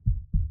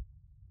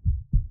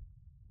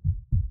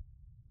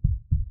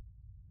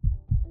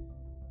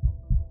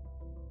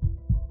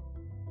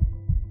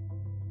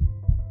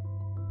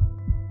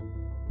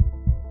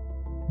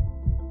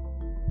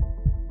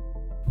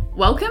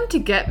Welcome to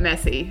Get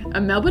Messy,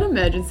 a Melbourne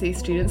Emergency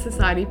Student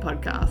Society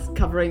podcast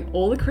covering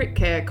all the crit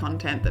care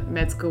content that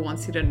med school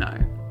wants you to know,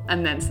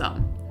 and then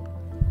some.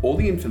 All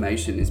the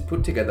information is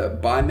put together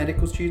by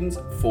medical students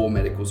for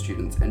medical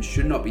students and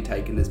should not be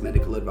taken as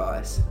medical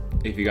advice.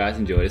 If you guys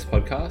enjoy this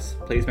podcast,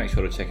 please make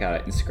sure to check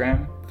out our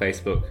Instagram,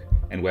 Facebook,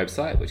 and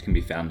website, which can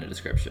be found in the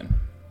description.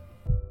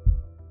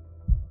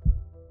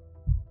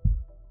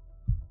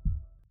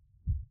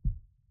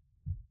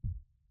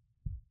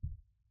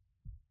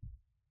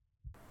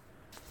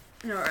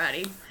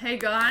 Alrighty, hey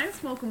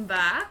guys, welcome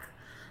back.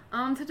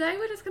 Today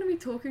we're just going to be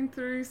talking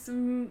through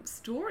some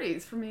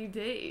stories from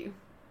ED.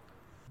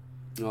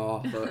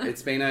 Oh, look,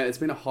 it's been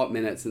a hot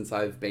minute since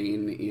I've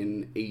been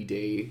in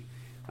ED.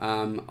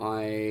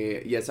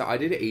 So I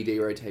did an ED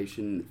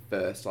rotation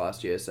first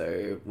last year.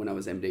 So when I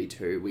was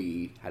MD2,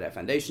 we had our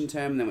foundation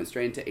term, and then went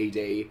straight into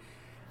ED,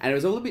 and it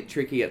was all a bit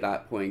tricky at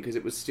that point because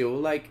it was still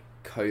like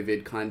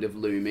COVID kind of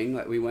looming.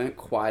 Like we weren't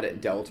quite at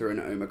Delta and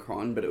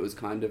Omicron, but it was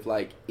kind of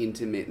like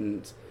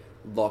intermittent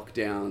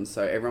lockdown,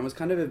 so everyone was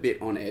kind of a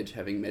bit on edge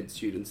having med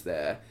students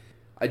there.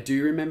 I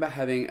do remember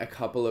having a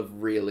couple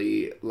of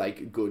really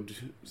like good,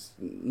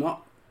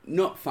 not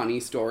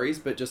funny stories,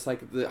 but just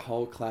like the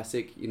whole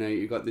classic, you know,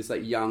 you got this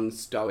like young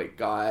stoic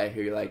guy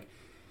who like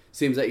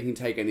seems like you can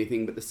take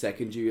anything, but the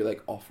second you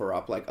like offer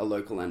up like a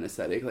local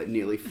anesthetic, like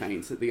nearly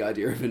faints at the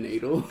idea of a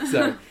needle.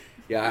 So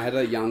yeah, I had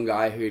a young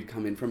guy who'd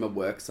come in from a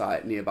work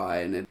site nearby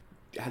and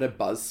had a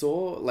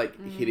buzzsaw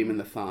hit him in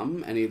the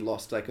thumb, and he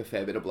lost like a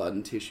fair bit of blood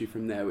and tissue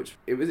from there, which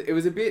it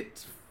was a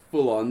bit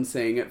full on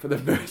seeing it for the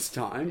first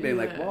time, being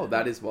like, whoa,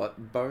 that is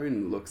what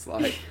bone looks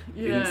like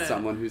in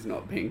someone who's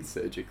not being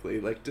surgically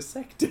like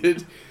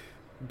dissected.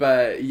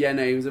 But yeah,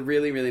 no, he was a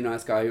really, really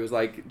nice guy who was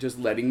like just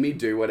letting me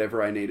do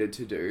whatever I needed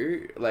to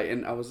do. Like,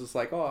 and I was just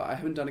like, oh, I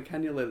haven't done a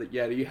cannula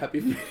yet. Are you happy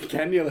for me to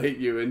cannulate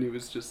you? And he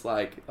was just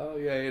like, oh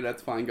yeah,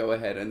 that's fine, go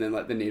ahead. And then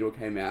like the needle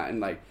came out, and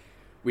like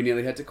we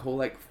nearly had to call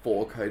like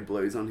 4 code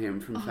blues on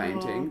him from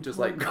fainting, just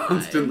like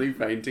constantly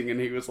fainting.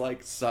 And he was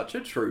like such a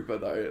trooper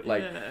though.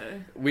 Like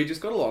we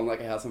just got along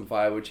like a house on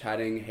fire. We're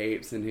chatting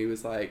heaps, and he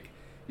was like,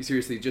 you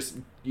seriously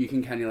you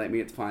can cannulate me,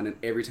 it's fine. And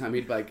every time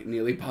he'd like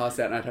nearly pass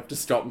out and I'd have to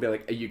stop and be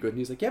like, are you good? And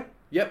he's like, yep,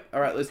 all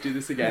right, let's do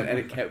this again. And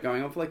it kept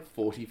going on for like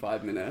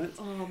 45 minutes.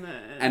 Oh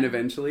man. And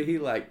eventually he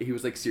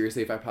was like,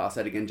 seriously, if I pass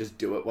out again, just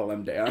do it while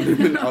I'm down. And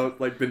then I was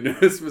like, the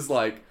nurse was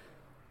like,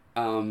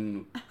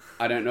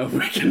 I don't know if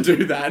we can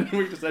do that. And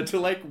we just had to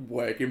like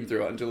work him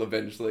through it until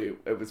eventually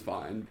it was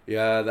fine.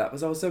 Yeah, that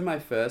was also my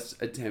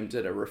first attempt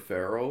at a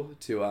referral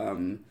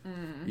to,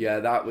 yeah,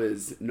 that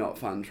was not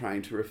fun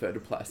trying to refer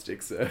to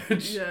plastic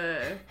surge.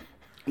 Yeah.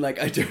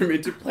 Like, I don't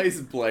mean to place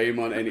blame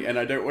on any, and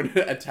I don't want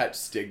to attach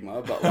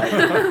stigma, but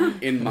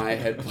like, in my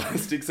head,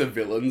 plastics are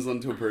villains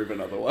until proven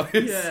otherwise.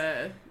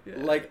 Yeah.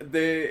 Like,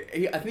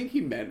 I think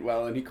he meant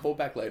well, and he called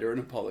back later and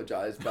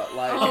apologized, but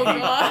like,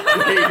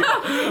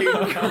 he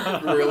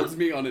grilled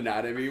me on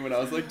anatomy when I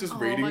was like just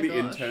reading the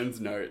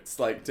intern's notes,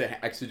 like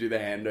to actually do the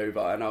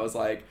handover, and I was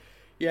like,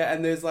 yeah,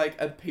 and there's like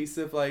a piece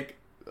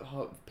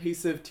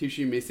of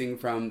tissue missing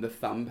from the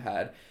thumb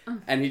pad,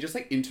 and he just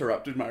like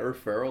interrupted my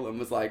referral and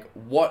was like,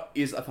 what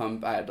is a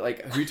thumb pad?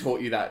 Like, who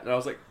taught you that? And I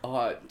was like,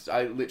 oh,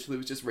 I literally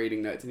was just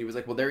reading notes. And he was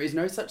like, well, there is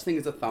no such thing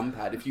as a thumb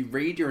pad if you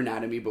read your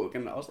anatomy book.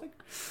 And I was like,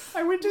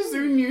 I went to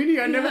Zoom Uni,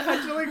 I never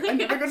got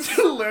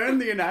to learn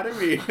the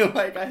anatomy.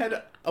 Like, I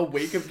had a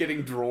week of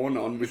getting drawn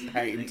on with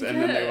paint, and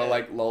then they were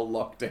like, lol,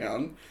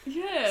 lockdown.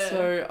 Yeah.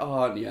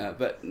 So, yeah,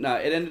 but no,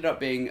 it ended up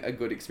being a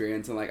good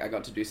experience, and like I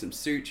got to do some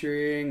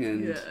suturing,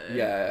 and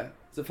yeah,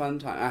 it's a fun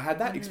time. I had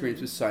that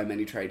experience with so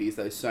many tradies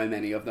though, so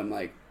many of them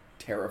like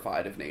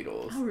terrified of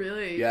needles. Oh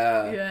really?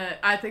 Yeah. Yeah,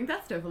 I think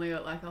that's definitely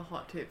like a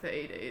hot tip for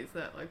EDs,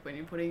 that like when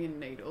you're putting in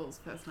needles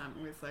first time,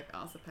 always like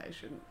ask the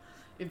patient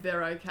if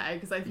they're okay,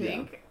 because I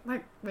think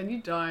like when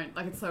you don't,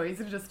 like it's so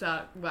easy to just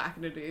start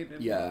whacking it in,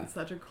 and it's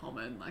such a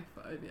common like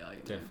phobia, you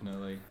know?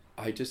 Definitely.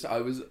 I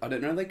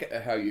don't know like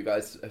how you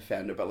guys have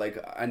found it, but like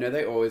I know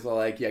they always are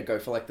like, yeah, go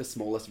for like the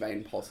smallest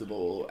vein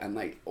possible, and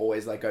like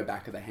always like go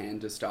back of the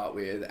hand to start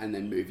with and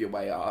then move your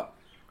way up.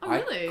 Oh,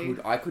 really?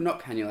 I could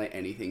not cannulate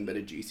anything but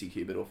a GC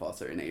cubital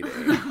fossa in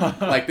ED.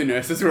 Like the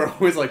nurses were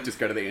always like, just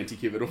go to the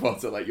anti-cubital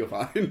fossa, like you're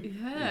fine.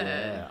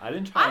 Yeah. I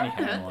didn't try any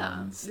hand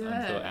ones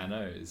until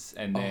Anno's,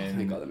 and then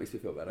thank God, that makes me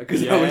feel better,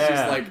 because I was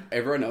just like,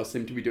 everyone else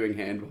seemed to be doing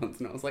hand ones,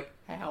 and I was like,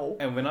 how?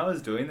 And when I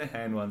was doing the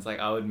hand ones, like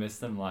I would miss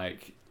them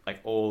like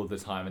all the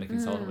time, and the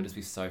consultant would just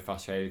be so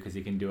frustrated because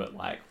he can do it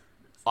like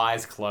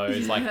eyes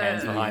closed, like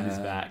hands behind his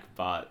back,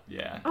 but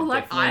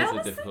I is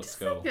a difficult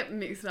skill. Like, get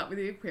mixed up with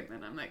the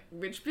equipment. I'm like,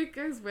 which bit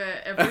goes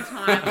where every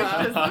time?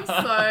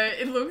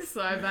 It looks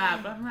so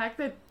bad, but I'm like,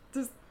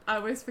 I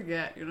always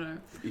forget, you know.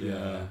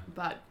 Yeah.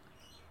 But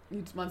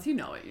once you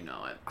know it, you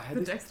know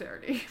it.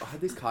 Dexterity. I had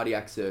this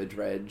cardiac surge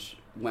reg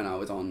when I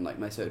was on like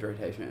my surge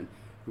rotation,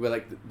 where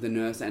like the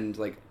nurse and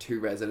like 2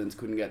 residents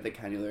couldn't get the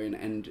cannula in,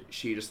 and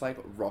she just like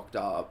rocked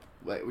up,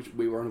 like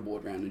we were on a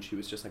ward round, and she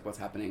was just like, what's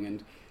happening?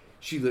 And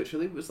she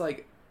literally was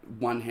like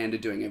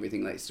one-handed doing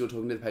everything, like still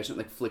talking to the patient,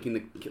 like flicking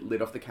the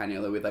lid off the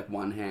cannula with like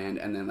one hand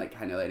and then like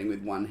cannulating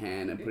with one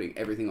hand and putting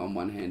everything on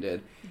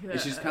one-handed. Yeah. And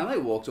she just kind of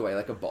like walked away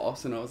like a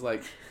boss, and I was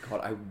like,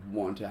 God, I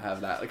want to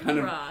have that like kind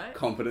of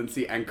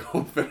competency and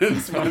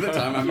confidence by the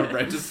time I'm a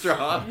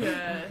registrar.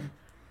 Yeah.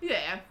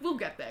 Yeah, we'll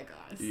get there,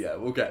 guys. Yeah,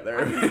 we'll get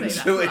there I can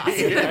see that eventually.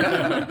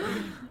 for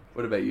us.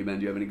 What about you, man?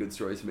 Do you have any good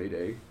stories from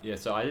ED? Yeah,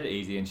 so I did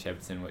ED in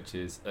Shepparton, which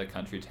is a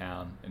country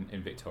town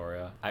in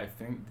Victoria. I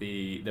think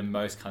the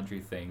most country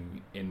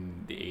thing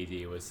in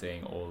the ED was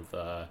seeing all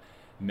the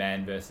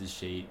man versus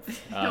sheep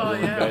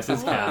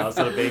versus cow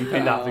sort of being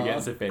pinned up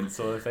against a fence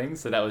sort of thing.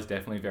 So that was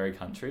definitely very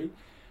country.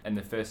 And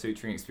the first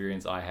suturing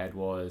experience I had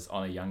was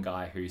on a young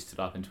guy who stood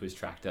up into his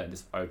tractor and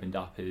just opened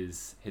up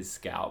his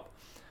scalp.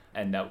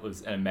 And that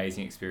was an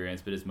amazing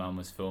experience, but his mum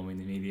was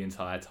filming me the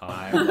entire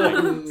time, like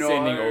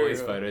sending all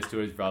his photos to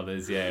his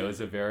brothers. Yeah, it was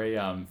a very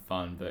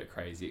fun but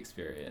crazy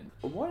experience.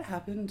 What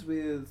happened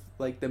with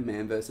like the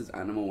man versus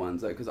animal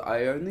ones though? Because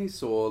I only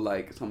saw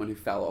like someone who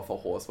fell off a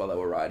horse while they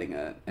were riding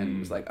it, and it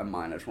was like a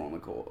minor trauma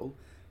call.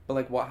 But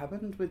like, what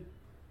happened with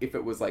if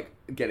it was like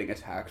getting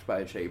attacked by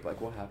a sheep?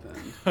 Like, what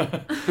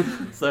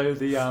happened? So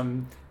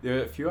there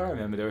were a few I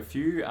remember. There were a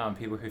few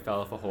people who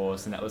fell off a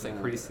horse, and that was like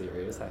pretty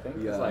serious. I think.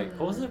 Yeah. It's like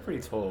horses are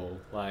pretty tall.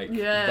 Like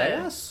they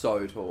are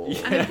so tall.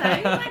 Yeah. And if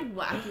they like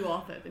whack you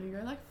off it, then you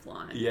go like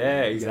flying.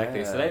 Yeah,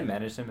 exactly. Yeah. So they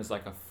manage them as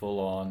like a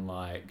full-on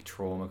like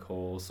trauma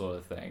call sort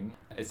of thing.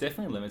 It's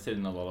definitely limited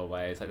in a lot of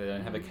ways. Like they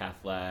don't have a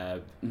cath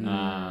lab,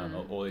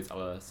 or all these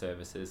other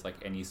services. Like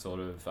any sort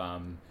of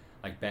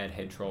like bad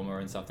head trauma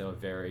and stuff, they were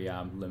very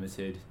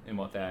limited in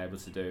what they're able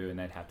to do, and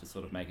they'd have to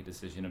sort of make a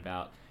decision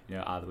about, you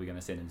know, are we going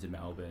to send them to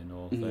Melbourne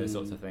or those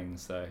sorts of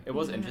things. So it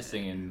was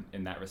interesting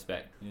in that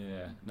respect.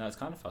 Yeah, no, it's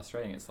kind of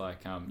frustrating. It's like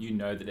you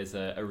know that there's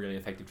a really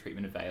effective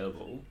treatment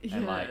available,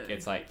 and like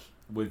it's like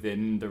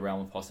within the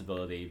realm of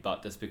possibility,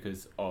 but just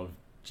because of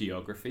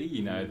geography,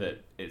 you know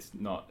that it's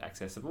not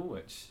accessible,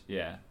 which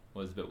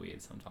was a bit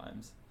weird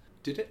sometimes.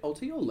 Did it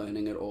alter your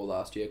learning at all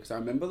last year? Because I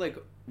remember like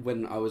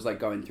when I was like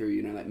going through,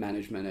 you know, like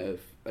management of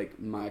like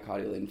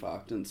myocardial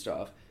infarct and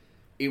stuff,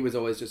 it was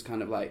always just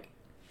kind of like,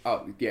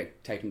 oh yeah,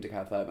 take him to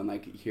cath lab, and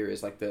like here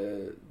is like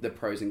the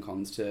pros and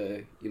cons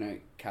to, you know,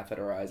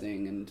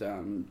 catheterizing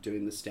and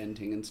doing the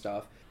stenting and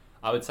stuff.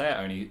 I would say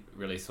I only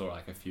really saw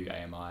like a few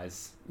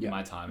AMIs in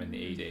my time in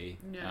the ED.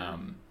 Yeah.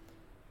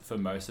 For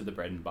most of the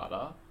bread and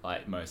butter,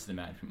 like most of the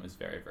management was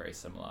very, very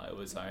similar. It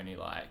was only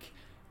like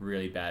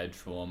really bad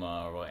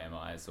trauma or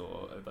MIs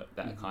or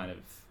that kind of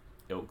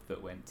ilk that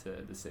went to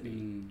the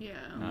city.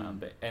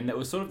 And it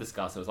was sort of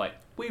discussed. It was like,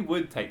 we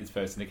would take this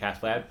person to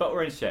cath lab, but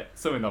we're in Shep,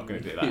 so we're not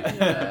going to do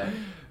that.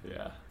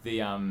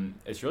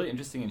 It's really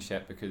interesting in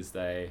Shep because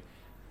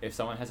if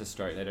someone has a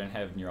stroke, they don't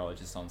have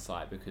neurologists on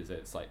site because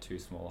it's like too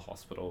small a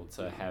hospital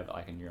to have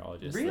like a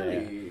neurologist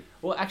there.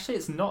 Well, actually,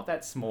 it's not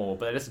that small,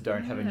 but they just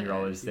don't have a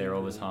neurologist there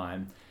all the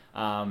time.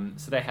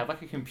 So they have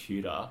like a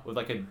computer with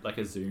like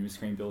a Zoom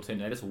screen built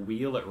in, and they just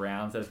wheel it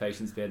round to the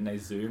patient's bed and they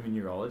Zoom a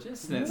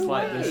neurologist, and it's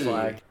like this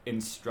like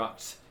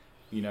instruct,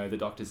 you know, the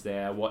doctors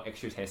there what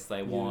extra tests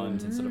they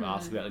want and sort of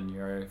ask about the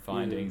neuro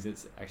findings.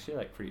 It's actually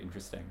like pretty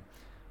interesting.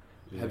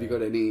 Have you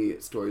got any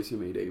stories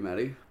from ED,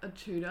 Maddie? A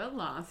tutor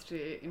last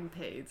year in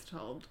Peds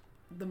told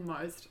the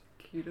most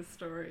cutest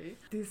story.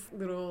 This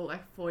little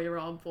like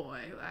 4-year-old boy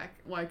like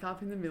woke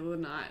up in the middle of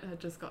the night, had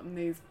just gotten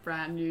these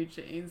brand new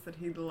jeans that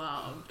he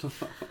loved,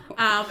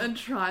 and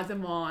tried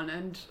them on,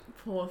 and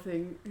poor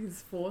thing,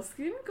 his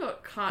foreskin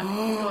got cut.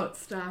 He got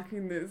stuck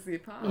in the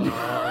zipper. It was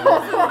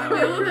in the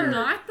middle of the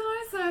night though,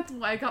 so I had to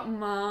wake up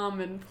mum,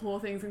 and poor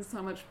thing's in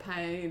so much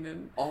pain,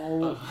 and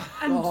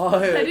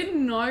God. they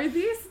didn't know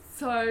this.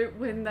 So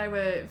when they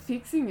were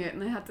fixing it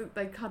and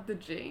they cut the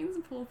jeans,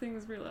 and poor thing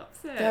was really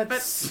upset.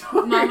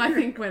 Mum, I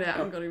think, went out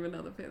and got him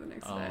another pair the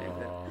next day.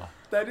 But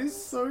that is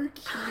so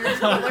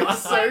cute. Like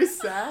so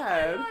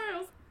sad.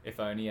 If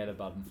only he had a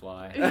button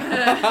fly.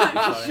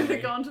 Yeah, should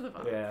have gone to the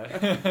button.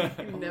 Yeah.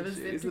 He never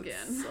zipped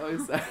again. So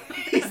sad.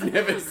 He's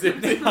never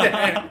zipped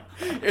again.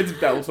 It's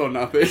belt or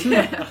nothing.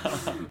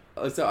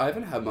 So I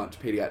haven't had much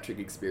pediatric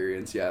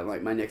experience yet.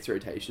 Like my next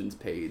rotation's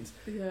peds.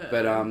 Yeah.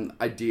 But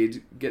I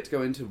did get to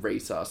go into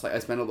resus. Like I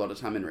spent a lot of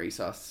time in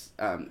resus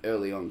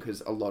early on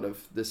because a lot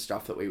of the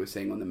stuff that we were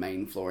seeing on the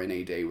main floor in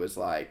ED was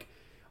like,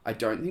 I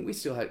don't think we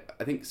still had...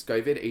 I think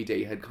SCOVID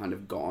ED had kind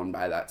of gone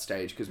by that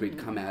stage because we'd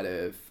come out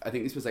of... I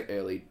think this was like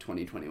early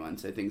 2021,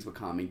 so things were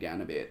calming down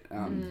a bit.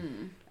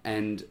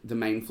 And the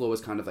main floor was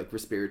kind of like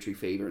respiratory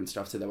fever and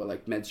stuff, so they were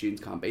like, med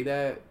students can't be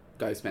there,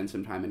 go spend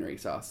some time in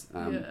resus.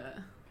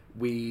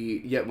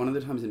 One of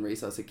the times in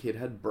resus, a kid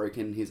had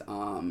broken his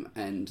arm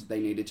and they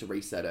needed to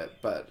reset it,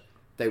 but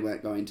they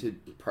weren't going to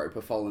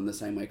propofol in the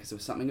same way because there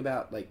was something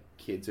about like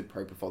kids with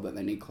propofol that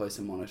they need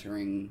closer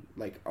monitoring,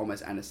 like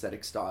almost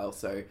anesthetic style,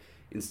 so...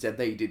 Instead,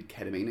 they did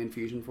ketamine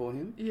infusion for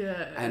him.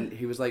 Yeah. And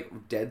he was, like,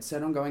 dead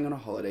set on going on a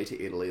holiday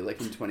to Italy, like,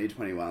 in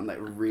 2021. Like,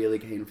 really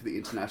keen for the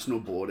international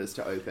borders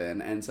to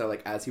open. And so,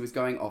 like, as he was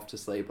going off to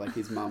sleep, like,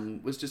 his mum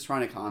was just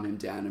trying to calm him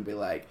down and be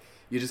like,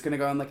 you're just going to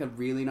go on, like, a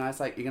really nice,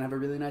 like, you're going to have a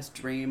really nice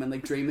dream and,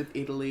 like, dream of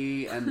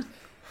Italy. And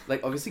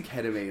like obviously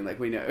ketamine, like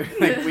we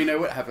know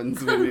what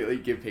happens when you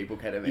give people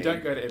ketamine. You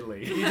don't go to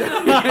Italy. You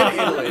don't go to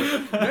Italy.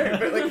 No,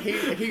 but like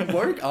he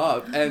woke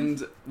up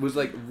and was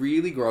like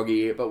really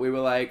groggy, but we were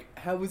like,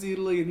 how was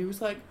Italy? And he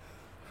was like,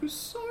 it was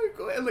so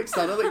good, and like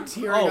started like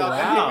tearing up,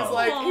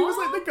 and he was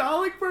like the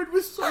garlic bread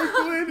was so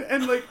good,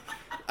 and like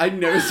I'd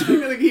never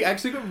seen it. Like he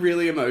actually got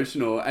really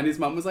emotional, and his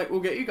mum was like, we'll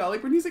get you garlic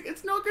bread, and he's like,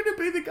 it's not going to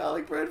be the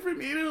garlic bread from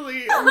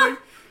Italy, and like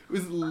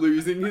was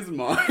losing his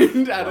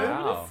mind at it.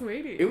 Wow.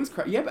 Sweetie. It was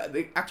yeah, but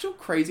the actual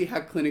crazy how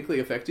clinically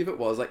effective it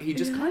was. Like he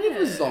just kind of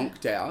was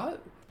zonked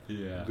out.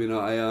 Yeah. But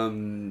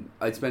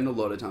I spent a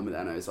lot of time with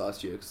anos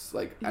last year because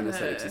like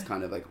anesthetics is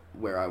kind of like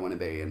where I want to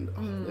be,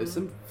 and there's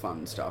some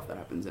fun stuff that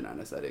happens in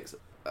anesthetics.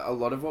 A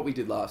lot of what we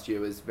did last year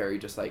was very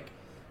just like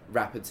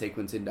rapid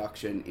sequence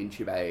induction,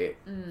 intubate,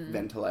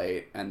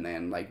 ventilate, and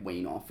then like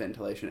wean off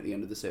ventilation at the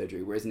end of the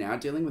surgery. Whereas now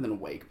dealing with an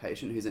awake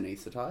patient who's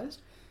anaesthetized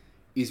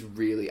is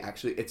really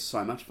actually, it's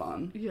so much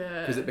fun.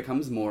 Yeah. Because it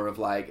becomes more of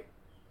like,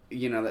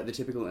 you know, like the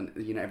typical,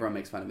 you know, everyone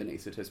makes fun of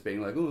anaesthetists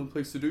being like, oh, I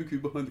play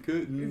Sudoku behind the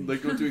curtain,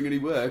 like not doing any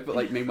work. But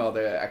like meanwhile,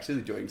 they're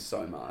actually doing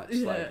so much.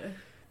 Yeah. Like,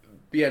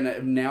 yeah,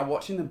 now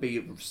watching them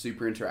be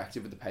super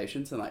interactive with the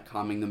patients and like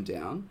calming them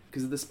down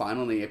because of the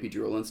spinal and the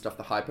epidural and stuff,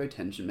 the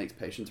hypotension makes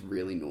patients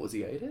really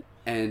nauseated,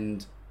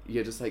 and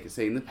you're just like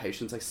seeing the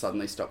patients like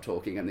suddenly stop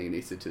talking and the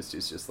anaesthetist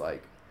is just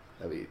like,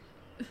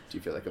 do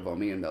you feel like a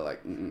vomit? And they're like,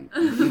 and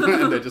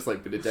they're just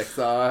like bit of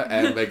Dexar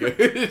and they go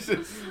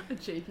a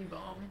cheeky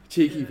bomb.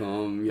 Cheeky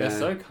bomb, yeah. They're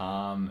so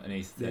calm,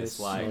 anaesthetists.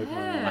 Like, so calm.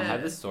 I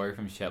had this story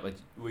from Shep. Like,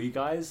 were you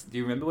guys? Do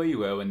you remember where you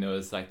were when there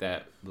was like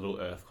that little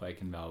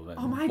earthquake in Melbourne?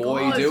 Oh my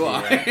Boy, god. do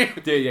I.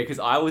 Dude, yeah, because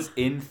I was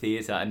in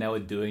theatre and they were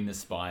doing the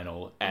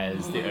spinal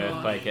as the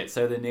earthquake hit.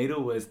 So the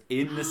needle was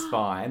in the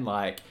spine,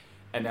 like,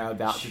 and they were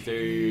about to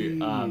do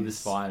the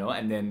spinal,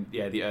 and then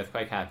the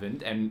earthquake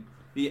happened, and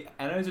the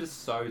anos are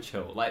just so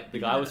chill. Like the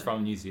guy was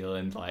from New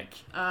Zealand, like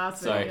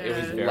so it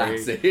was very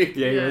Classic.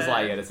 he was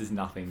like, this is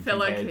nothing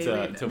Fellow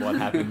compared to what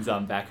happens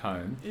back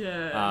home.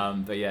 Yeah.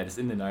 But yeah, just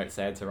in the notes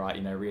they had to write,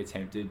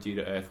 reattempted due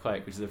to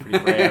earthquake, which is a pretty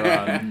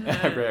rare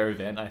rare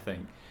event, I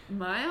think.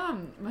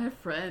 My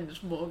friend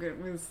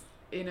Morgan was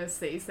in a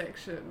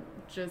C-section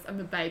and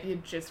the baby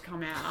had just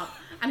come out,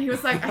 and he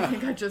was like, I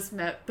think I just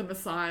met the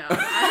Messiah.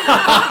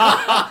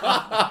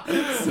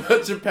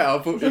 Such a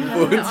powerful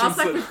influence. I was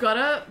like, we've got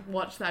to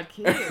watch that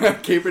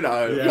kid. Keep an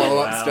eye on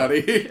follow-up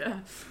study. Yeah.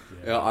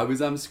 I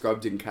was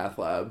scrubbed in cath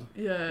lab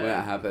when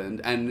it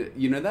happened, and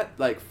you know that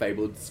like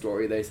fabled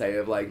story they say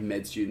of like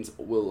med students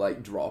will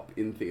like drop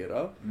in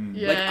theatre.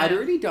 Like I'd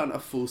already done a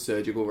full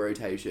surgical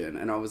rotation,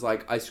 and I was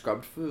like, I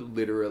scrubbed for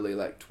literally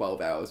like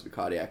 12 hours with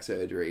cardiac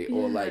surgery,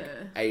 or like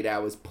 8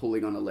 hours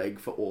pulling on a leg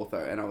for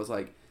ortho, and I was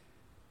like,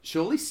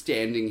 surely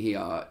standing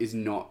here is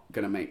not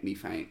gonna make me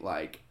faint.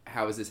 Like,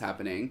 how is this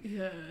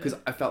happening? Because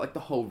I felt like the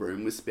whole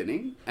room was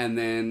spinning, and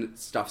then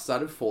stuff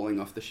started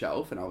falling off the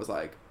shelf, and I was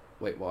like,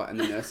 wait, what? And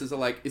the nurses are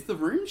like, is the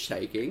room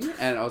shaking?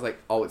 And I was like,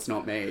 oh, it's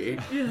not me.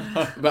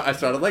 But I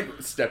started like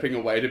stepping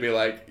away to be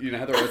like, you know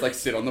how they always like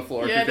sit on the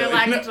floor. Yeah, they're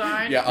like,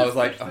 don't. Yeah, I was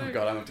like, oh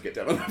god, I have to get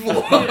down on the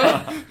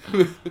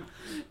floor.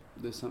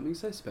 There's something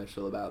so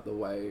special about the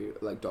way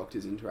like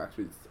doctors interact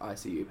with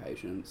ICU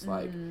patients.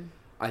 Like,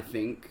 I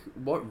think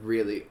what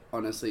really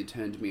honestly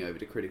turned me over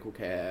to critical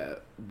care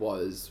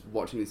was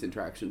watching this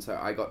interaction. So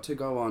I got to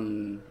go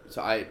on,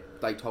 so I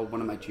like told one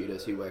of my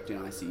tutors who worked in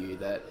ICU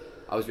that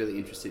I was really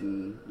interested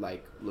in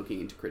like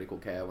looking into critical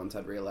care once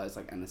I'd realised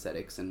like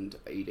anaesthetics and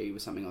ED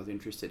was something I was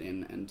interested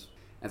in, and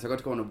so I got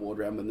to go on a ward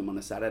round with them on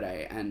a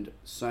Saturday, and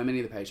so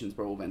many of the patients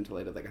were all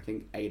ventilated, like I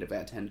think 8 of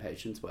our 10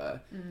 patients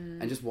were,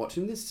 and just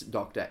watching this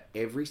doctor,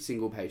 every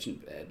single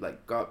patient bed,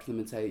 like go up to them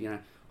and say,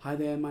 hi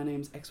there, my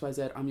name's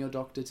XYZ, I'm your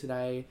doctor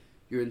today,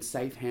 you're in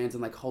safe hands,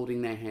 and like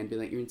holding their hand,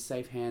 being like, you're in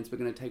safe hands, we're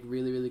going to take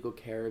really, really good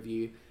care of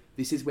you,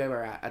 this is where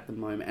we're at the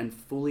moment, and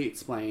fully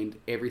explained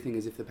everything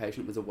as if the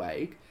patient was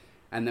awake.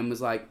 And then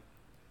was like,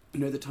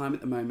 the time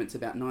at the moment's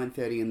about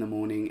 9:30 in the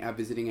morning. Our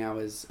visiting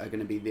hours are going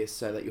to be this,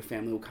 so that your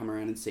family will come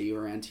around and see you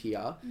around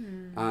here.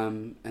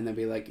 And they'll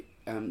be like,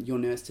 your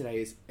nurse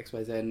today is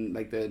XYZ. And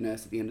like the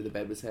nurse at the end of the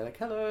bed would say like,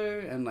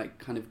 hello, and like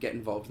kind of get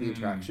involved in the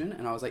interaction.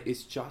 And I was like,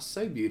 it's just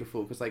so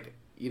beautiful because like,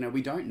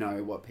 we don't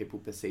know what people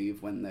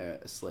perceive when they're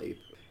asleep.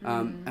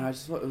 And I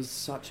just thought it was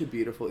such a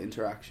beautiful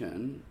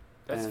interaction.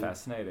 That's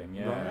fascinating,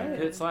 yeah. Right.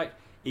 It's like,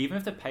 even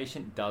if the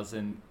patient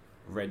doesn't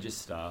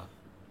register,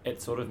 it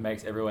sort of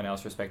makes everyone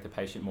else respect the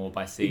patient more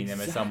by seeing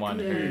them as someone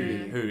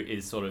who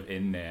is sort of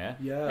in there.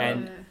 Yeah.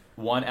 And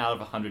 1 out of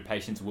 100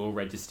 patients will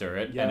register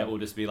it, and it will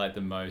just be like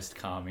the most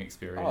calming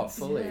experience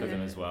for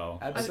them as well.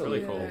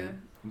 Absolutely. That's really cool.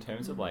 In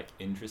terms of like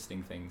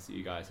interesting things that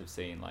you guys have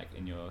seen like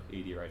in your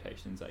ED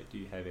rotations, like do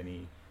you have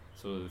any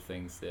sort of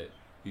things that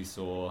you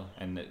saw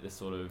and that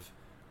sort of,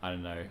 I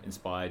don't know,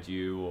 inspired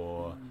you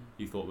or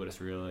you thought were just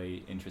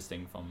really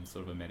interesting from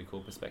sort of a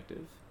medical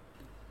perspective?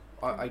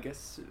 I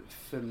guess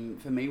for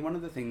me, one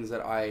of the things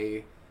that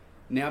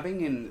now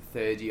being in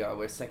third year,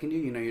 where second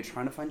year, you're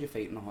trying to find your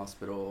feet in the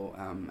hospital,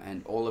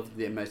 and all of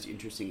the most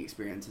interesting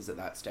experiences at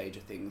that stage are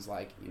things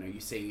like,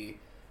 you see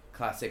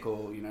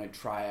classical,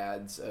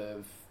 triads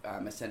of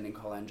ascending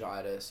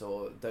cholangitis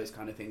or those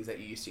kind of things that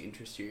used to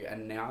interest you.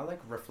 And now, like,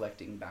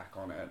 reflecting back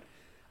on it,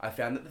 I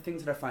found that the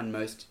things that I find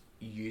most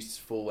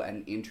useful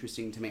and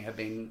interesting to me have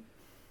been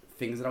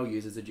things that I'll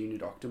use as a junior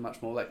doctor,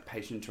 much more like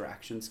patient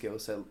interaction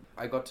skills. So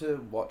I got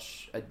to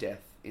watch a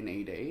death in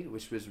ED,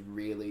 which was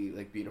really,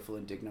 like, beautiful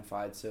and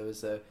dignified. So it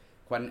was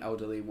quite an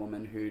elderly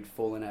woman who'd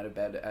fallen out of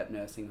bed at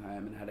nursing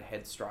home and had a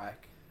head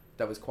strike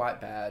that was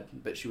quite bad,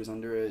 but she was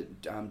under a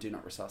do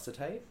not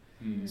resuscitate.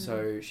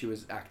 So she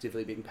was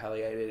actively being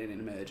palliated in an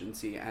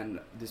emergency,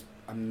 and this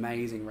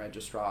amazing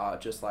registrar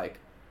just, like,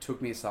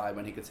 took me aside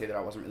when he could see that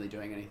I wasn't really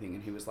doing anything,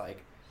 and he was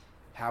like,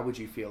 how would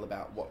you feel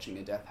about watching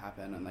a death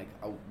happen? And, like,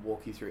 I'll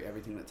walk you through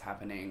everything that's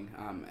happening,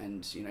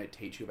 and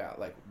teach you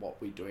about, like,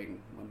 what we're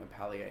doing when we're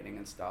palliating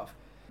and stuff.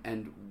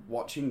 And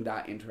watching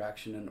that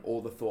interaction and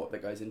all the thought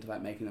that goes into,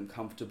 like, making them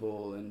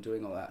comfortable and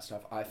doing all that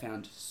stuff, I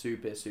found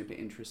super, super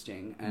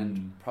interesting,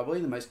 and probably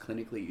the most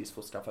clinically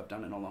useful stuff I've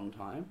done in a long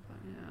time.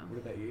 Yeah. What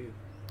about you?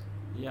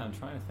 Yeah, I'm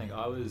trying to think.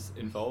 I was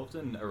involved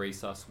in a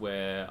resus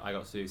where I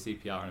got to do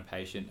CPR on a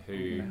patient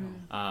who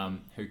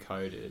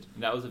coded.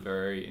 And that was a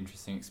very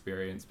interesting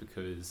experience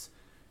because,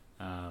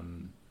 I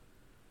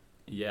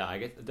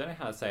don't know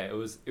how to say it.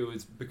 It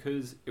was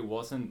because it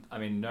wasn't. I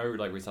mean, no,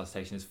 like,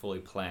 resuscitation is fully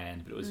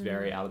planned, but it was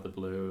very out of the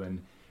blue,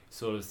 and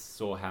sort of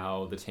saw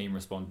how the team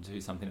responded to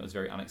something that was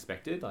very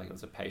unexpected. Like, it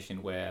was a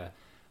patient where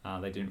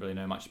they didn't really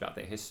know much about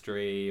their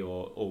history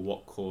or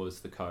what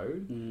caused the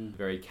code.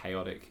 Very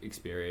chaotic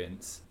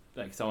experience.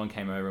 Like, someone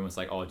came over and was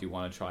like, oh, do you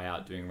want to try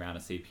out doing a round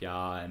of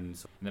CPR?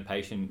 And the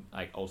patient,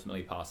 like,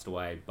 ultimately passed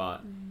away.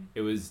 But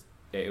it was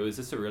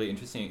just a really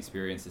interesting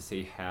experience to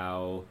see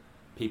how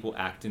people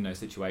act in those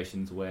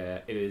situations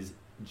where it is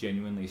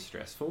genuinely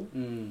stressful.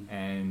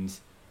 And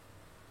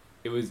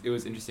it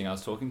was interesting. I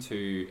was talking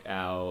to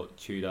our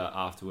tutor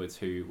afterwards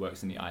who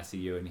works in the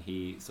ICU, and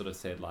he sort of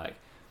said, like,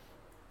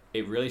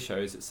 it really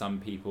shows that some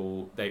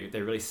people, they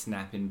really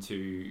snap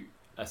into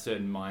a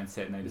certain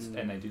mindset, and they just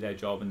and they do their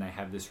job, and they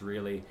have this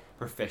really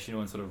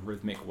professional and sort of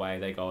rhythmic way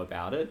they go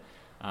about it.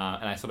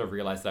 And I sort of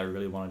realized that I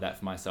really wanted that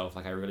for myself.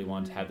 Like, I really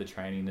wanted to have the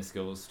training, the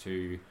skills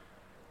to,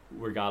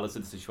 regardless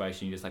of the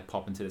situation, you just, like,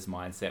 pop into this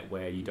mindset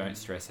where you don't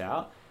stress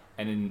out.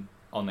 And then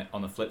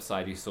on the flip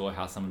side, you saw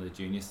how some of the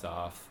junior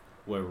staff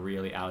were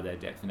really out of their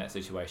depth in that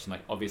situation.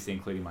 Like, obviously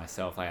including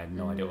myself, I had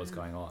no idea what was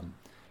going on.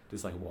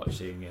 Just, like,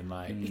 watching and,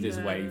 like,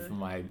 just waiting for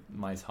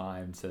my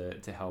time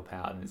to help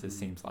out, and it just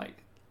seems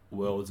like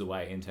worlds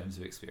away in terms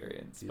of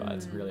experience, but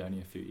it's really only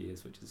a few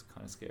years, which is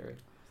kind of scary.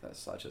 That's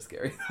such a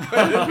scary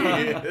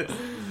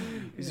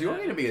because you're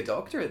going to be a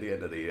doctor at the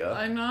end of the year.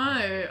 I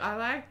know.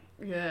 I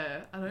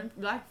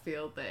don't, like,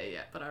 feel there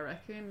yet, but I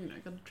reckon,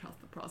 got to trust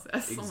the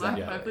process.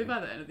 Exactly. Like, hopefully by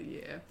the end of the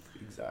year,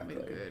 Exactly.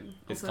 it'll be good.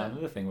 It's Also, kind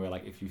of the thing where,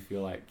 like, if you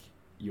feel like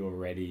you're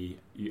ready,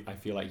 I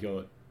feel like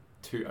you're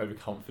too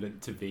overconfident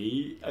to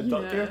be a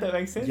doctor, if that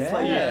makes sense.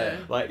 Yeah.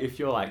 Like if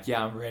you're like,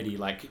 I'm ready,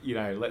 like,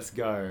 let's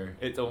go.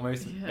 It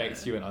almost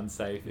makes you an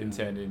unsafe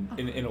intern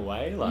in a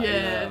way.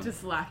 Like,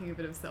 just lacking a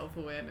bit of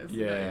self-awareness.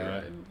 Yeah, about your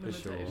own for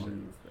sure.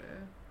 limitations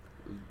there.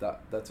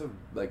 That's a,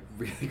 like,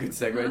 really good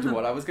segue into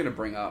what I was going to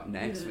bring up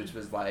next, which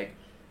was, like,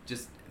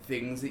 just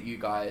things that you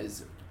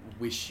guys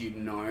wish you'd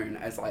known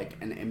as, like,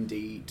 an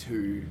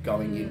MD2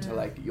 going into,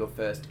 like, your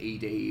first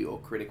ED or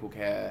critical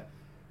care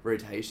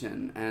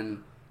rotation.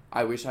 And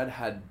I wish I'd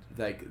had,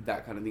 like,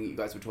 that kind of thing that you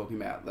guys were talking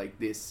about, like,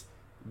 this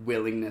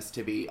willingness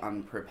to be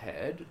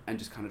unprepared and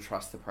just kind of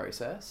trust the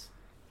process.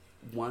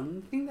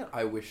 One thing that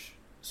I wish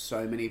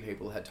so many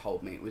people had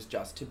told me was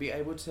just to be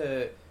able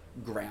to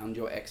ground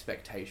your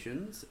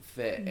expectations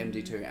for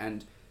MD2.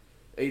 And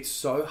it's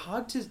so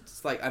hard to,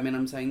 like, I mean,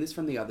 I'm saying this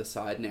from the other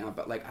side now,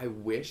 but, like, I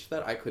wish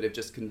that I could have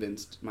just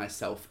convinced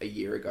myself a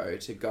year ago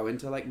to go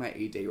into, like, my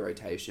ED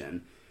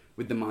rotation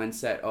with the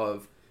mindset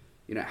of,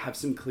 have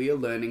some clear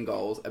learning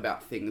goals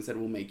about things that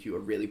will make you a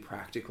really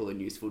practical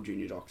and useful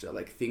junior doctor.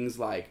 Like, things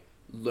like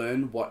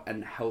learn what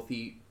a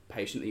healthy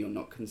patient that you're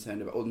not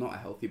concerned about, or not a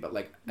healthy, but,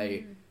 like,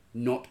 a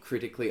not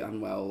critically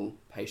unwell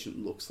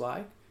patient looks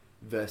like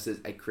versus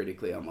a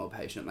critically unwell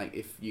patient. Like,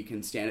 if you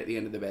can stand at the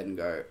end of the bed and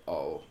go,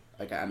 oh,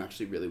 okay, I'm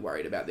actually really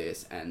worried about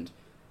this, and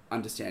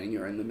understanding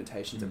your own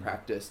limitations of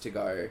practice to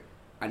go,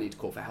 I need to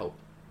call for help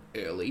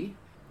early.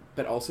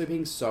 But also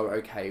being so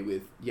okay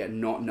with,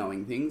 not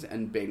knowing things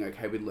and being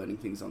okay with learning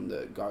things on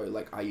the go.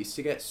 Like, I used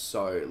to get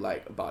so,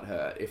 like,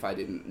 butthurt if I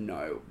didn't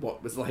know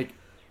what was, like,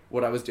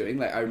 what I was doing.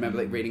 Like, I remember,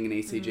 like, reading an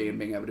ECG and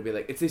being able to be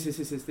like, it's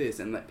this,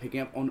 and, like, picking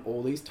up on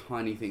all these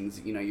tiny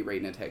things, you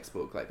read in a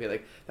textbook. Like, be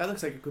like, that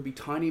looks like it could be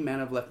tiny man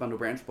of left bundle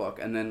branch block.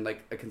 And then,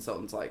 like, a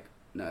consultant's like,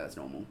 no, that's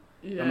normal.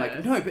 Yeah. I'm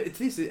like, no, but it's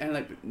this. And,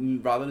 like,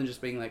 rather than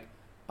just being like,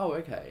 oh,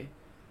 okay.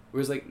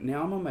 Whereas, like,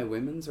 now I'm on my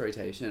women's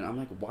rotation, I'm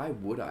like, why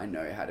would I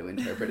know how to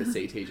interpret a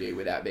CTG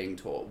without being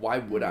taught? Why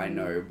would I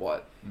know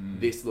what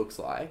this looks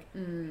like?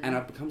 And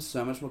I've become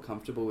so much more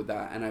comfortable with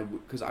that. And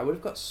because I would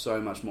have got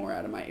so much more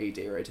out of my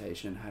ED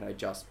rotation had I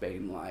just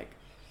been like,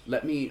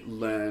 let me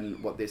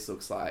learn what this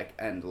looks like,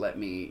 and let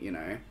me,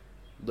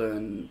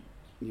 learn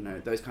you know,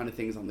 those kind of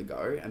things on the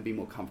go and be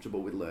more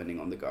comfortable with learning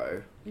on the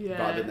go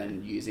rather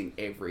than using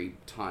every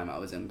time I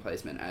was in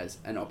placement as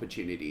an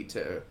opportunity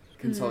to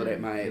consolidate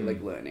my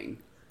like learning.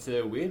 It's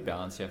a weird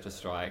balance you have to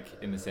strike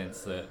in the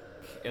sense that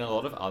in a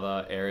lot of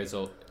other areas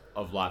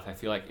of life, I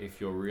feel like if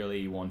you're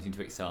really wanting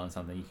to excel in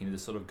something, you can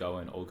just sort of go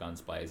in all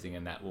guns blazing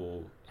and that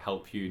will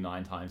help you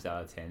 9 times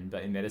out of 10.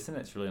 But in medicine,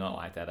 it's really not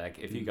like that. Like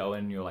if you go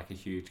in and you're like a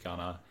huge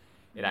gunner,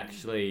 it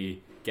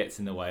actually gets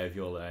in the way of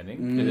your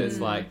learning, because it's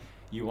like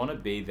you want to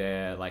be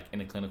there like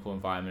in a clinical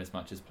environment as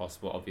much as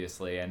possible,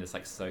 obviously, and just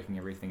like soaking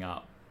everything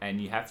up. And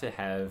you have to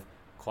have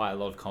quite a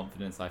lot of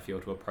confidence, I feel,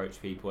 to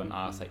approach people and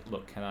ask like,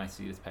 look, can I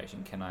see this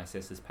patient? Can I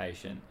assess this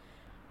patient?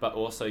 But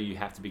also you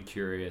have to be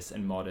curious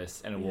and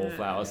modest and a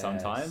wallflower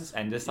sometimes,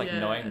 and just like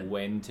knowing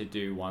when to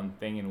do one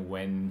thing and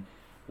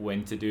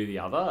when to do the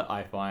other,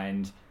 I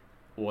find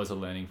was a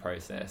learning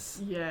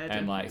process.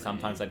 And like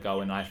sometimes I'd go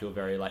and I feel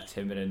very like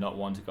timid and not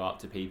want to go up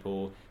to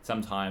people.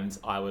 Sometimes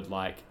I would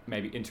like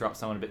maybe interrupt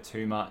someone a bit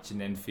too much and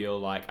then feel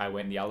like I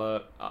went the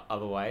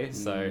other way.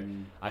 So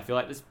I feel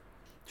like just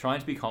trying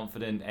to be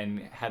confident and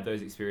have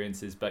those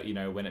experiences, but you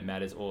know, when it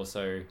matters,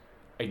 also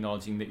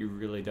acknowledging that you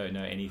really don't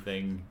know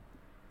anything.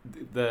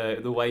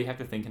 The way you have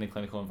to think in a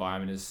clinical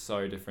environment is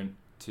so different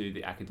to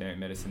the academic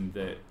medicine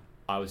that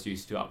I was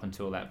used to up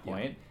until that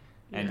point.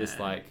 And just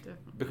like,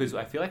 definitely. Because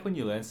I feel like when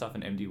you learn stuff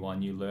in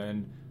MD1, you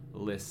learn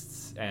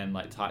lists and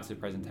like types of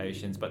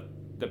presentations, but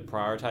the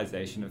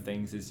prioritization of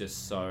things is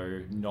just so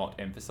not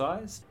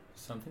emphasized.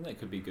 Something that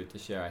could be good to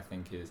share, I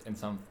think, is, and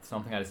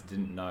something I just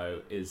didn't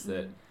know, is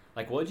that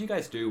like, what did you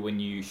guys do when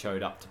you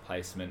showed up to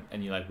placement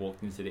and you like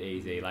walked into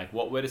the ED? Like,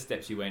 what were the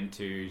steps you went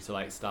to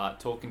like start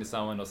talking to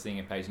someone or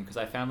seeing a patient? Because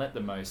I found that the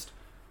most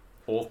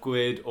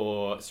awkward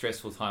or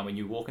stressful time when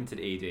you walk into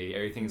the ED,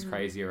 everything's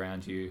crazy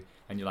around you,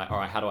 and you're like, all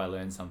right, how do I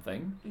learn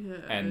something?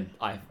 And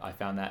I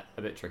found that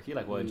a bit tricky.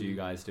 Like, what did you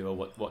guys do, or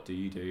what do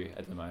you do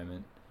at the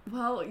moment?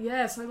 Well,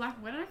 yeah, so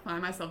like when I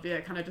find myself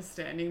kind of just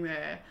standing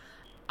there,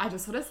 I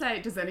just sort of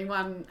say, does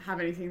anyone have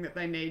anything that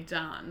they need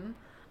done?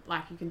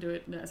 Like, you can do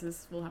it,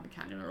 nurses will have a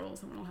cannula, or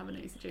someone will have an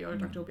ECG, or a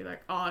doctor will be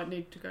like, oh, I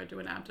need to go do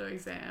an abdo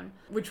exam,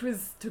 which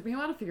took me a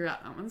while to figure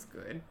out that one's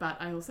good. But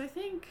I also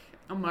think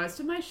on most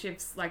of my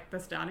shifts, like the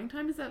starting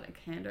time is at like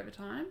handover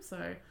time,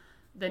 so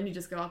then you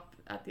just go up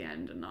at the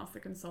end and ask the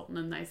consultant,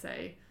 and they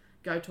say,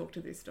 go talk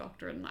to this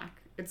doctor, and like,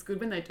 it's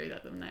good when they do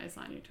that, then they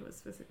assign you to a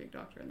specific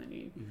doctor, and then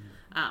you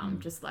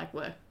just like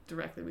work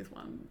directly with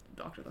one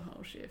doctor the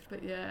whole shift.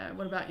 But yeah,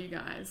 what about you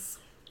guys?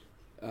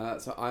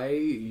 So I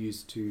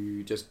used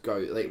to just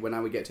go, like when I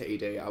would get to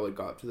ED, I would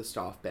go up to the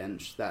staff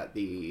bench that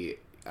the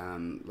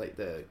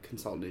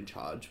consultant in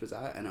charge was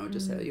at, and I would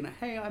just say, you know,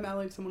 hey, I'm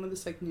Alex, I'm one of the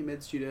second year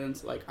med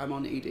students, like I'm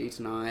on ED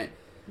tonight.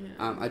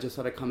 I just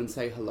thought I'd come and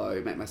say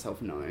hello, make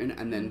myself known,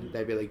 and then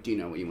they'd be like, do you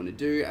know what you want to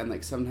do? And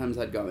like sometimes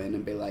I'd go in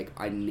and be like,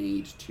 I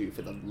need to,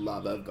 for the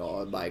love of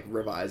God, like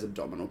revise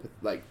abdominal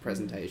like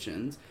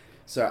presentations.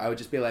 So I would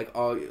just be like,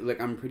 oh, like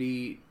I'm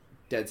pretty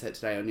dead set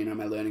today on, you know,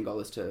 my learning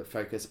goal is to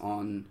focus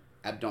on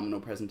abdominal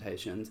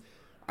presentations.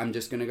 I'm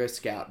just going to go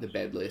scout the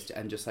bed list,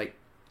 and just like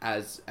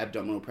as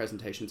abdominal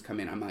presentations come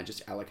in, I might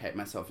just allocate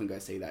myself and go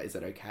see that. Is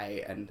that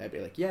okay? And they'd be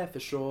like, yeah, for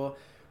sure.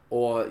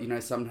 Or, you know,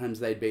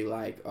 sometimes they'd be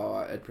like, oh,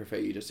 I'd prefer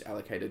you just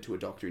allocate it to a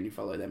doctor and you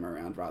follow them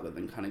around rather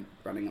than kind of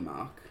running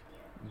amok.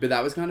 But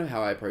that was kind of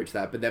how I approached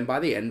that. But then by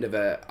the end of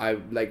it,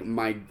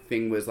 my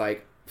thing was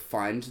like,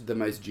 find the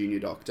most junior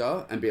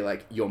doctor and be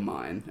like, you're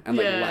mine. And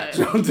like latch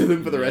onto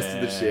them for the rest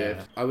of the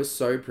shift. I was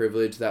so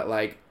privileged that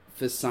like,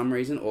 for some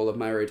reason, all of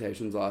my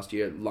rotations last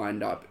year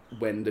lined up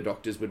when the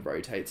doctors would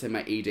rotate. So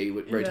my ED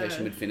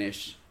rotation would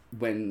finish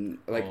when,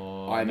 like,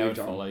 I moved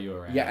on. Follow you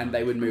around. Yeah, and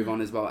they would move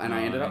on as well. And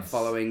I ended up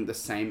following the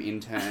same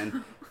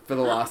intern for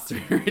the last 2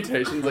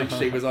 rotations. Like,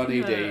 she was on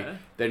ED,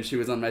 then she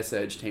was on my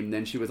surge team,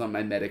 then she was on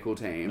my medical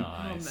team.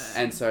 Nice.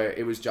 And so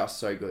it was just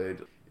so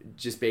good.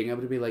 Just being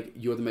able to be like,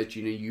 you're the most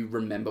junior, you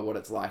remember what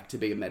it's like to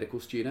be a medical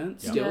student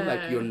still,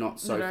 like you're not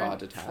so far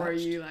detached. Throw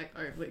you like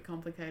overly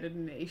complicated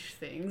niche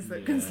things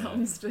that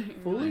consultants do.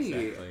 Fully.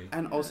 Exactly.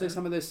 And also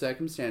some of those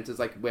circumstances,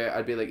 like where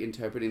I'd be like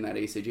interpreting that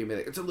ECG and be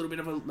like, it's a little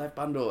bit of a left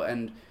bundle,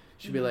 and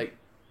she'd be like,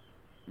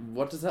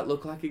 what does that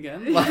look like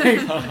again?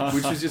 Like,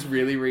 which was just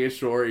really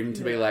reassuring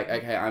to be like,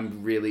 okay,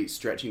 I'm really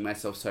stretching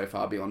myself so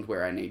far beyond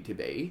where I need to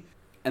be.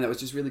 And that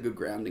was just really good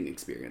grounding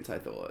experience, I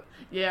thought.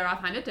 Yeah,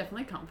 I find it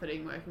definitely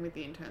comforting working with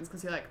the interns,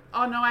 because you're like,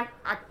 oh no, I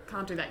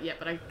can't do that yet,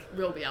 but I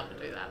will be able to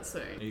do that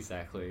soon.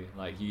 Exactly.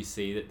 Like, you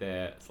see that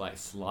they're like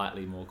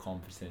slightly more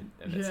competent,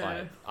 and it's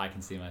like, I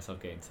can see myself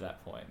getting to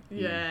that point.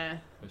 Yeah,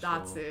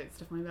 that's it. It's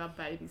definitely about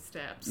baby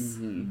steps.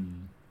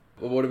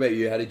 Well, what about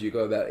you? How did you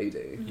go about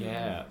ED?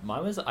 Yeah,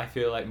 mine was, I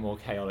feel like, more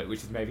chaotic, which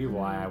is maybe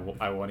why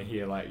I want to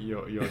hear like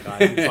your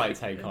guys' like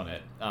take on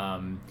it.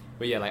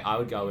 But yeah, like I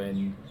would go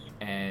in,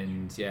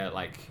 and yeah,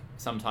 like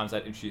sometimes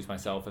I'd introduce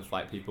myself if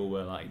like people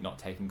were like not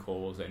taking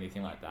calls or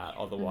anything like that.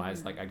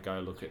 Otherwise, like I'd go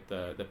look at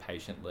the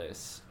patient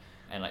list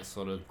and like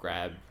sort of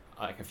grab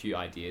like a few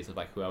ideas of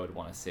like who I would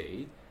want to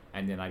see,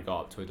 and then I'd go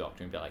up to a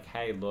doctor and be like,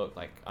 hey, look,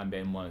 like I'm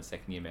Ben, one of the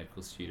second year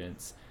medical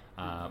students.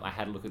 I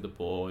had a look at the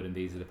board and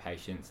these are the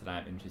patients that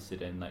I'm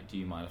interested in. Like, do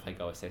you mind if I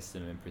go assess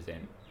them and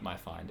present my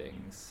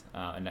findings?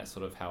 And that's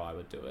sort of how I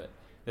would do it.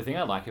 The thing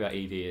I like about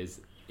ED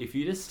is if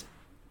you just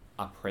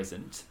are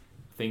present,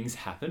 things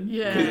happen.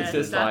 Yeah, it's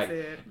just that's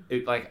like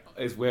it like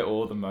is where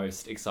all the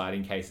most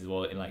exciting cases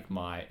will in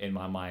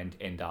my mind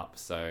end up.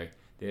 So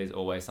there's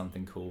always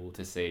something cool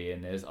to see,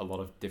 and there's a lot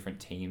of different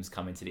teams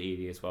come into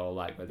the ED as well,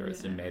 like whether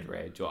it's in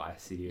med-reg or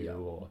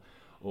ICU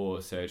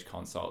or surge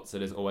consult. So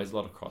there's always a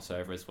lot of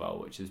crossover as well,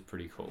 which is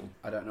pretty cool.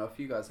 I don't know if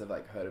you guys have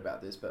like heard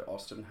about this, but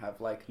Austin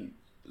have like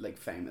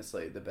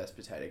famously the best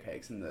potato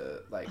cakes in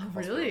the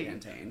hospital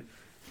canteen,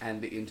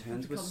 and the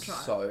interns were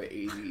so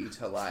easy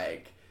to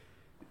like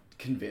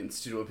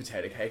convince to do a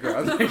potato cake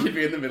around. Like you'd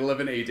be in the middle of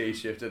an ED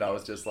shift and I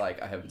was just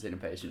like, I haven't seen a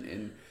patient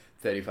in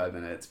 35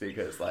 minutes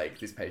because like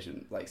this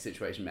patient like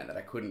situation meant that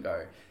I couldn't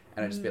go,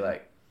 and I'd just be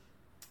like,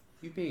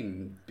 you've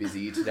been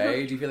busy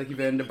today, do you feel like you've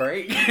earned a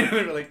break? And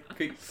they were like,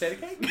 potato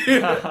cake?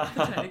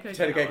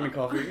 Potato cake and a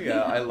coffee.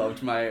 Yeah, I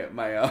loved my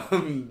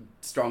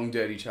strong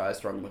dirty chai,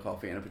 strong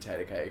coffee and a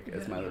potato cake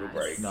as my little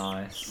break.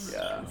 Nice.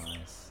 Yeah.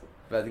 Nice.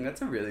 But I think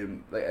that's a really,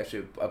 like,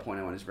 actually a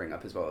point I wanted to bring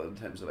up as well in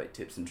terms of like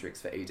tips and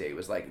tricks for ED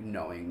was like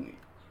knowing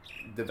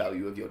the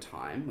value of your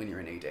time when you're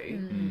in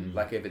ED.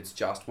 Like if it's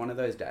just one of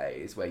those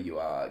days where you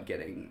are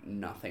getting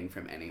nothing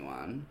from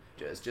anyone,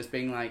 just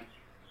being like,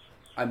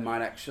 I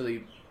might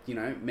actually, you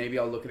know, maybe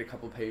I'll look at a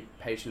couple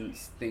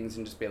patients' things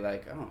and just be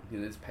like, oh, you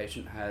know, this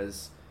patient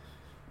has,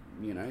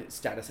 you know,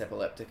 status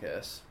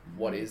epilepticus.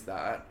 What is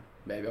that?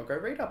 Maybe I'll go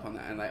read up on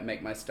that and like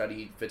make my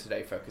study for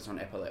today focus on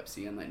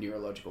epilepsy and like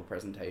neurological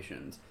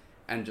presentations,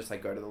 and just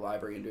like go to the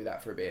library and do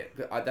that for a bit.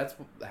 But that's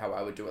how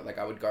I would do it. Like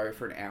I would go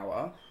for an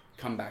hour,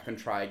 come back and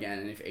try again,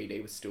 and if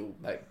ED was still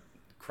like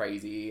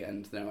crazy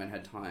and no one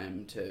had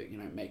time to, you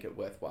know, make it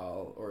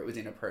worthwhile, or it was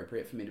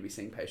inappropriate for me to be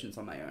seeing patients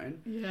on my own,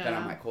 then I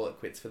might call it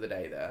quits for the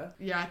day there.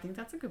 Yeah, I think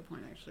that's a good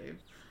point actually,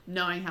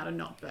 knowing how to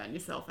not burn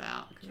yourself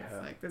out, because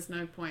like there's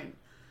no point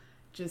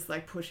just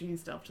like pushing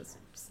yourself to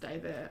stay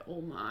there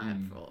all night.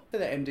 For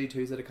the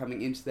MD2s that are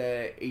coming into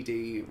their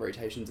ED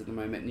rotations at the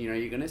moment, you know,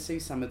 you're going to see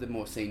some of the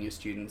more senior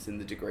students in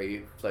the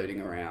degree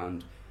floating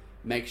around.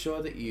 Make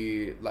sure that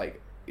you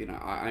like, you know,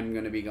 I'm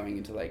going to be going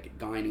into like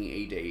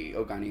gynae ED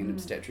or gynae and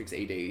obstetrics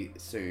ED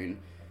soon,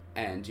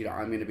 and you know,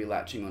 I'm going to be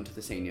latching onto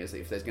the seniors.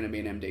 If there's going to be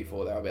an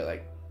MD4 there, I'll be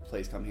like,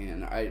 please come here.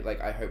 And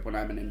I hope when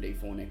I'm an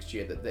MD4 next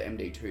year that the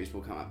MD2s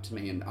will come up to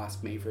me and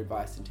ask me for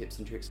advice and tips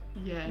and tricks.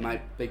 Yeah. My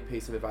big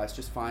piece of advice,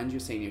 just find your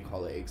senior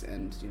colleagues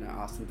and, you know,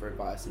 ask them for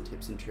advice and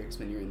tips and tricks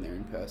when you're in there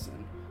in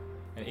person.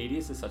 And ED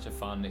is such a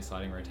fun,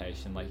 exciting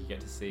rotation. Like you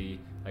get to see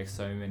like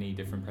so many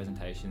different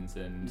presentations,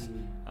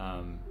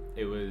 and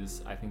it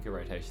was, I think, a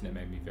rotation that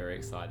made me very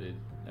excited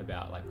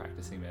about like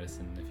practicing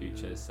medicine in the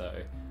future. So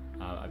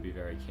I'd be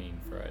very keen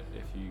for it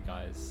if you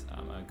guys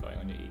are going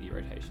on your ED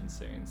rotation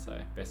soon. So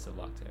best of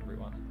luck to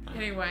everyone.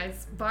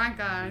 Anyways, bye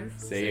guys.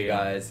 See you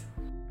guys.